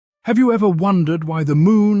Have you ever wondered why the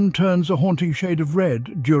moon turns a haunting shade of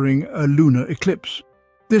red during a lunar eclipse?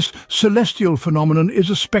 This celestial phenomenon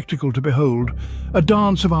is a spectacle to behold, a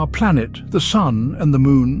dance of our planet, the sun and the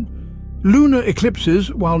moon. Lunar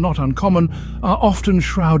eclipses, while not uncommon, are often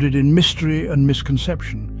shrouded in mystery and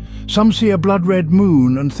misconception. Some see a blood-red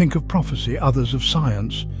moon and think of prophecy, others of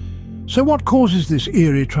science. So what causes this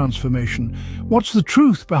eerie transformation? What's the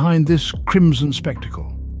truth behind this crimson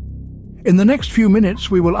spectacle? In the next few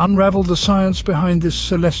minutes, we will unravel the science behind this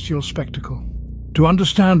celestial spectacle. To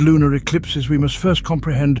understand lunar eclipses, we must first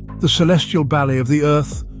comprehend the celestial ballet of the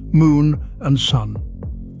Earth, Moon and Sun.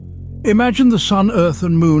 Imagine the Sun, Earth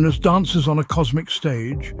and Moon as dancers on a cosmic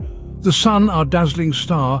stage. The Sun, our dazzling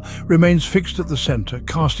star, remains fixed at the center,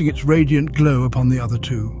 casting its radiant glow upon the other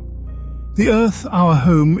two. The Earth, our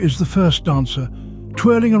home, is the first dancer,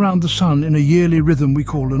 twirling around the Sun in a yearly rhythm we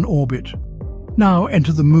call an orbit. Now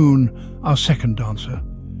enter the Moon, our second dancer.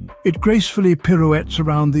 It gracefully pirouettes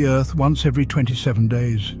around the Earth once every 27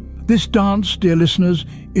 days. This dance, dear listeners,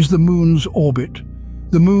 is the Moon's orbit.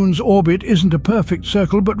 The Moon's orbit isn't a perfect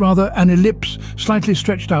circle, but rather an ellipse, slightly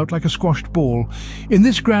stretched out like a squashed ball. In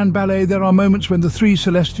this grand ballet, there are moments when the three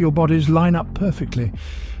celestial bodies line up perfectly.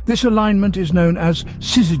 This alignment is known as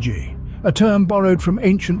syzygy, a term borrowed from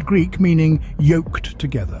ancient Greek meaning yoked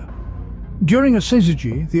together. During a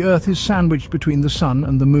syzygy, the Earth is sandwiched between the Sun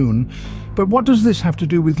and the Moon. But what does this have to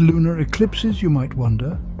do with lunar eclipses, you might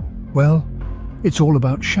wonder? Well, it's all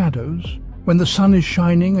about shadows. When the sun is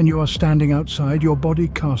shining and you are standing outside, your body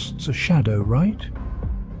casts a shadow, right?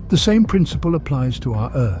 The same principle applies to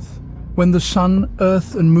our Earth. When the Sun,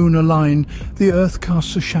 Earth and Moon align, the Earth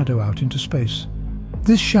casts a shadow out into space.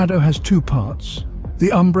 This shadow has two parts: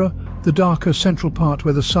 the umbra, the darker central part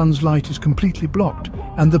where the sun's light is completely blocked,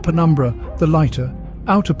 and the penumbra, the lighter,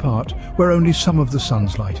 outer part where only some of the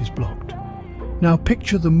sun's light is blocked. Now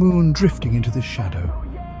picture the moon drifting into this shadow.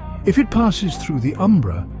 If it passes through the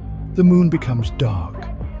umbra, the moon becomes dark,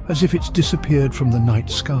 as if it's disappeared from the night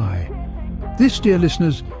sky. This, dear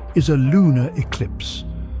listeners, is a lunar eclipse.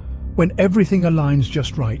 When everything aligns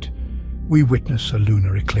just right, we witness a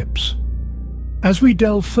lunar eclipse. As we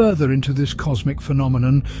delve further into this cosmic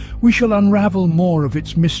phenomenon, we shall unravel more of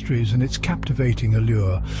its mysteries and its captivating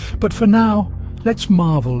allure. But for now, let's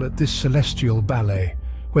marvel at this celestial ballet,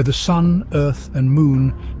 where the Sun, Earth and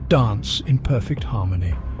Moon dance in perfect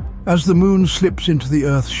harmony. As the Moon slips into the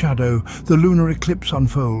Earth's shadow, the lunar eclipse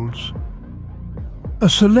unfolds. A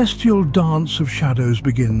celestial dance of shadows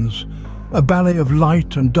begins, a ballet of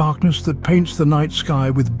light and darkness that paints the night sky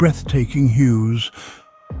with breathtaking hues.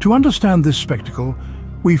 To understand this spectacle,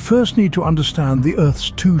 we first need to understand the Earth's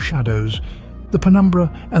two shadows, the penumbra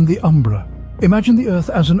and the umbra. Imagine the Earth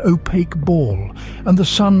as an opaque ball, and the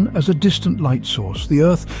Sun as a distant light source. The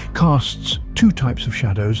Earth casts two types of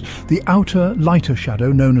shadows: the outer, lighter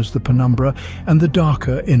shadow, known as the penumbra, and the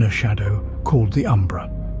darker inner shadow, called the umbra.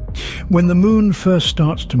 When the Moon first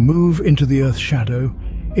starts to move into the Earth's shadow,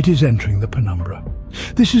 it is entering the penumbra.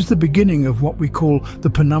 This is the beginning of what we call the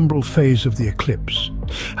penumbral phase of the eclipse.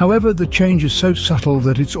 However, the change is so subtle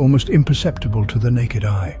that it's almost imperceptible to the naked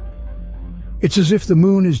eye. It's as if the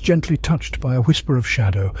Moon is gently touched by a whisper of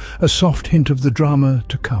shadow, a soft hint of the drama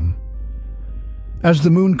to come. As the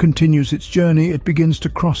Moon continues its journey, it begins to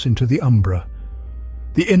cross into the umbra,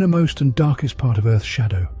 the innermost and darkest part of Earth's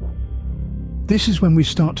shadow. This is when we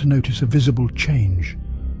start to notice a visible change.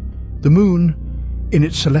 The Moon, in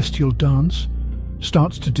its celestial dance,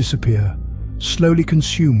 starts to disappear, slowly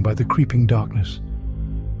consumed by the creeping darkness.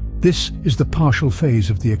 This is the partial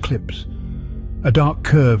phase of the eclipse. A dark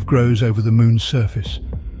curve grows over the Moon's surface,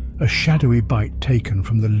 a shadowy bite taken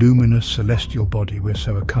from the luminous celestial body we're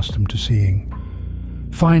so accustomed to seeing.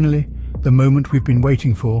 Finally, the moment we've been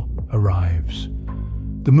waiting for arrives.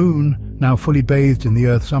 The Moon, now fully bathed in the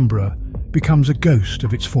Earth's umbra, becomes a ghost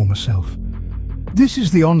of its former self. This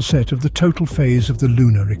is the onset of the total phase of the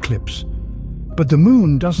lunar eclipse. But the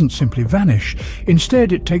Moon doesn't simply vanish.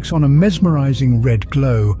 Instead, it takes on a mesmerizing red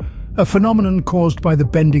glow, a phenomenon caused by the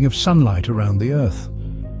bending of sunlight around the Earth.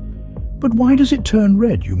 But why does it turn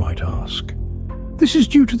red, you might ask? This is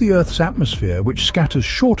due to the Earth's atmosphere, which scatters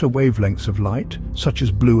shorter wavelengths of light, such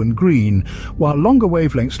as blue and green, while longer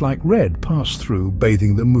wavelengths like red pass through,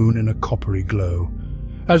 bathing the Moon in a coppery glow.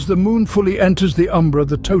 As the Moon fully enters the umbra,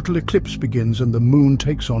 the total eclipse begins and the Moon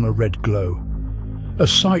takes on a red glow. A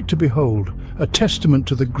sight to behold, a testament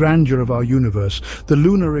to the grandeur of our universe, the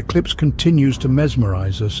lunar eclipse continues to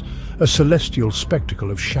mesmerize us, a celestial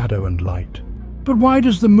spectacle of shadow and light. But why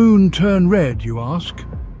does the Moon turn red, you ask?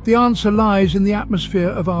 The answer lies in the atmosphere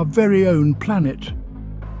of our very own planet.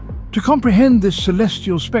 To comprehend this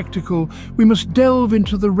celestial spectacle, we must delve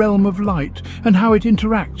into the realm of light and how it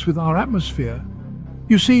interacts with our atmosphere.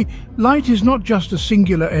 You see, light is not just a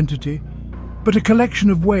singular entity, but a collection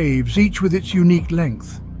of waves, each with its unique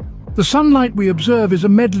length. The sunlight we observe is a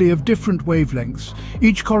medley of different wavelengths,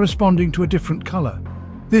 each corresponding to a different color.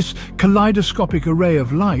 This kaleidoscopic array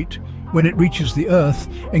of light, when it reaches the Earth,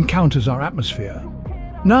 encounters our atmosphere.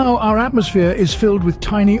 Now, our atmosphere is filled with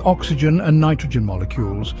tiny oxygen and nitrogen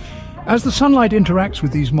molecules. As the sunlight interacts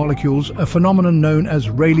with these molecules, a phenomenon known as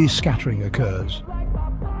Rayleigh scattering occurs.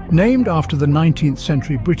 Named after the 19th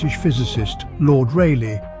century British physicist Lord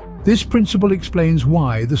Rayleigh, this principle explains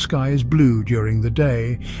why the sky is blue during the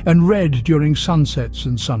day and red during sunsets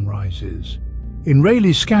and sunrises. In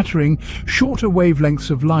Rayleigh scattering, shorter wavelengths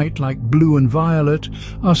of light like blue and violet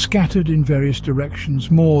are scattered in various directions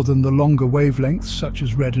more than the longer wavelengths such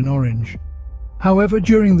as red and orange. However,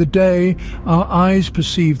 during the day, our eyes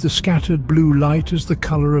perceive the scattered blue light as the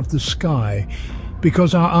color of the sky,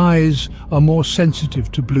 because our eyes are more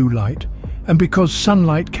sensitive to blue light and because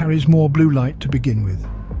sunlight carries more blue light to begin with.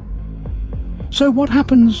 So what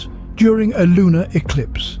happens during a lunar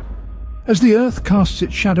eclipse? As the Earth casts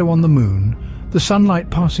its shadow on the moon, the sunlight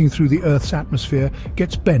passing through the Earth's atmosphere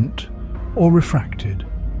gets bent or refracted.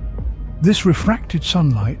 This refracted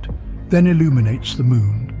sunlight then illuminates the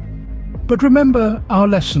moon. But remember our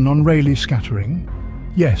lesson on Rayleigh scattering?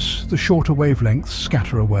 Yes, the shorter wavelengths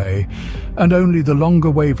scatter away, and only the longer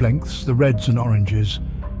wavelengths, the reds and oranges,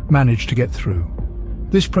 manage to get through.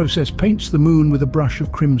 This process paints the moon with a brush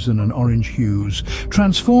of crimson and orange hues,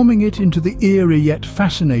 transforming it into the eerie yet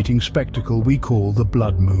fascinating spectacle we call the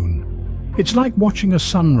blood moon. It's like watching a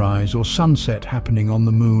sunrise or sunset happening on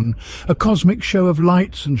the moon, a cosmic show of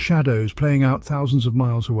lights and shadows playing out thousands of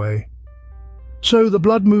miles away. So the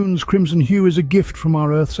blood moon's crimson hue is a gift from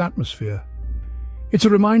our Earth's atmosphere. It's a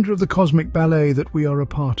reminder of the cosmic ballet that we are a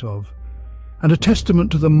part of, and a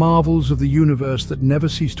testament to the marvels of the universe that never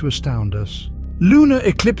cease to astound us. Lunar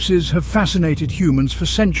eclipses have fascinated humans for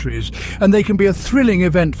centuries, and they can be a thrilling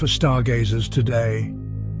event for stargazers today.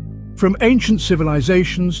 From ancient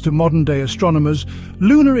civilizations to modern-day astronomers,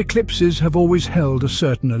 lunar eclipses have always held a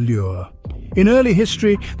certain allure. In early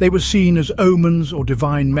history, they were seen as omens or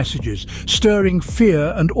divine messages, stirring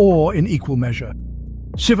fear and awe in equal measure.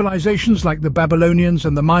 Civilizations like the Babylonians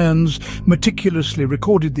and the Mayans meticulously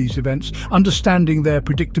recorded these events, understanding their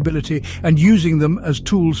predictability and using them as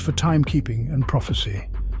tools for timekeeping and prophecy.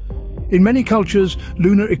 In many cultures,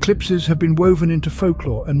 lunar eclipses have been woven into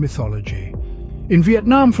folklore and mythology. In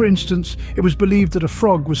Vietnam, for instance, it was believed that a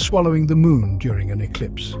frog was swallowing the moon during an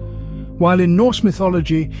eclipse. While in Norse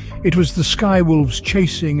mythology, it was the sky wolves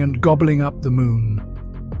chasing and gobbling up the moon.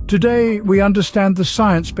 Today, we understand the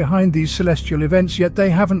science behind these celestial events, yet they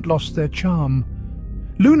haven't lost their charm.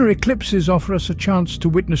 Lunar eclipses offer us a chance to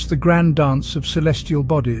witness the grand dance of celestial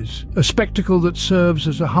bodies, a spectacle that serves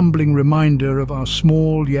as a humbling reminder of our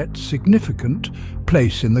small yet significant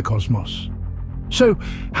place in the cosmos. So,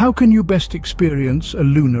 how can you best experience a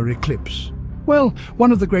lunar eclipse? Well,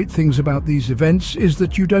 one of the great things about these events is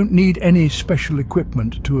that you don't need any special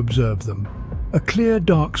equipment to observe them. A clear,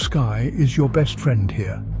 dark sky is your best friend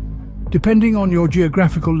here. Depending on your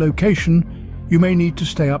geographical location, you may need to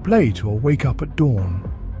stay up late or wake up at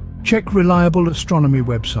dawn. Check reliable astronomy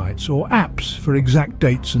websites or apps for exact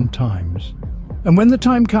dates and times. And when the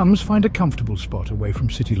time comes, find a comfortable spot away from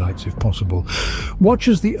city lights if possible. Watch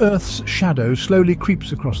as the Earth's shadow slowly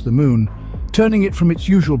creeps across the moon, turning it from its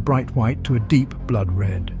usual bright white to a deep blood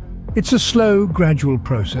red. It's a slow, gradual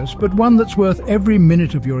process, but one that's worth every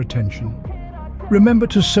minute of your attention. Remember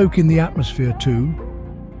to soak in the atmosphere too.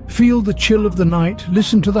 Feel the chill of the night,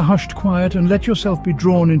 listen to the hushed quiet, and let yourself be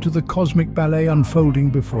drawn into the cosmic ballet unfolding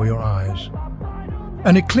before your eyes.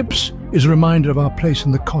 An eclipse is a reminder of our place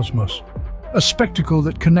in the cosmos, a spectacle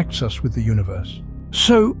that connects us with the universe.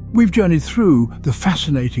 So, we've journeyed through the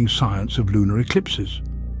fascinating science of lunar eclipses.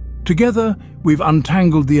 Together, we've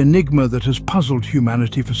untangled the enigma that has puzzled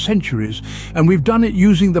humanity for centuries, and we've done it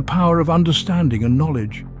using the power of understanding and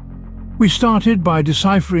knowledge. We started by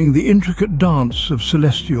deciphering the intricate dance of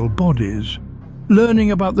celestial bodies,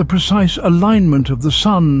 learning about the precise alignment of the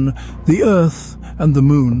sun, the earth, and the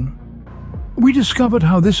moon. We discovered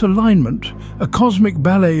how this alignment, a cosmic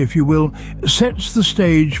ballet if you will, sets the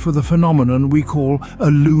stage for the phenomenon we call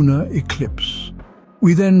a lunar eclipse.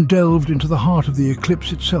 We then delved into the heart of the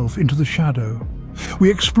eclipse itself, into the shadow.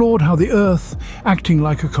 We explored how the Earth, acting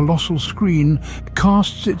like a colossal screen,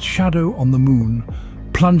 casts its shadow on the moon,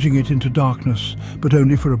 plunging it into darkness, but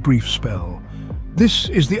only for a brief spell. This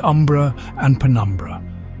is the umbra and penumbra,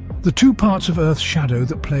 the two parts of Earth's shadow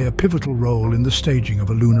that play a pivotal role in the staging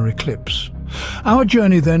of a lunar eclipse. Our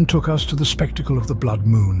journey then took us to the spectacle of the blood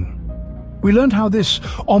moon. We learned how this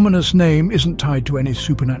ominous name isn't tied to any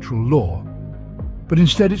supernatural law, but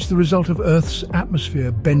instead it's the result of Earth's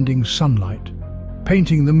atmosphere bending sunlight,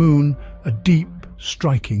 painting the moon a deep,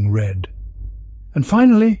 striking red. And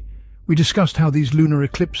finally, we discussed how these lunar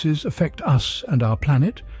eclipses affect us and our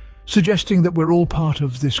planet, suggesting that we're all part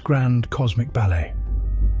of this grand cosmic ballet.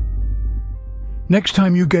 Next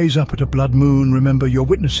time you gaze up at a blood moon, remember you're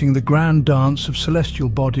witnessing the grand dance of celestial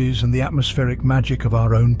bodies and the atmospheric magic of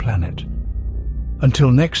our own planet.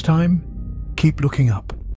 Until next time, keep looking up.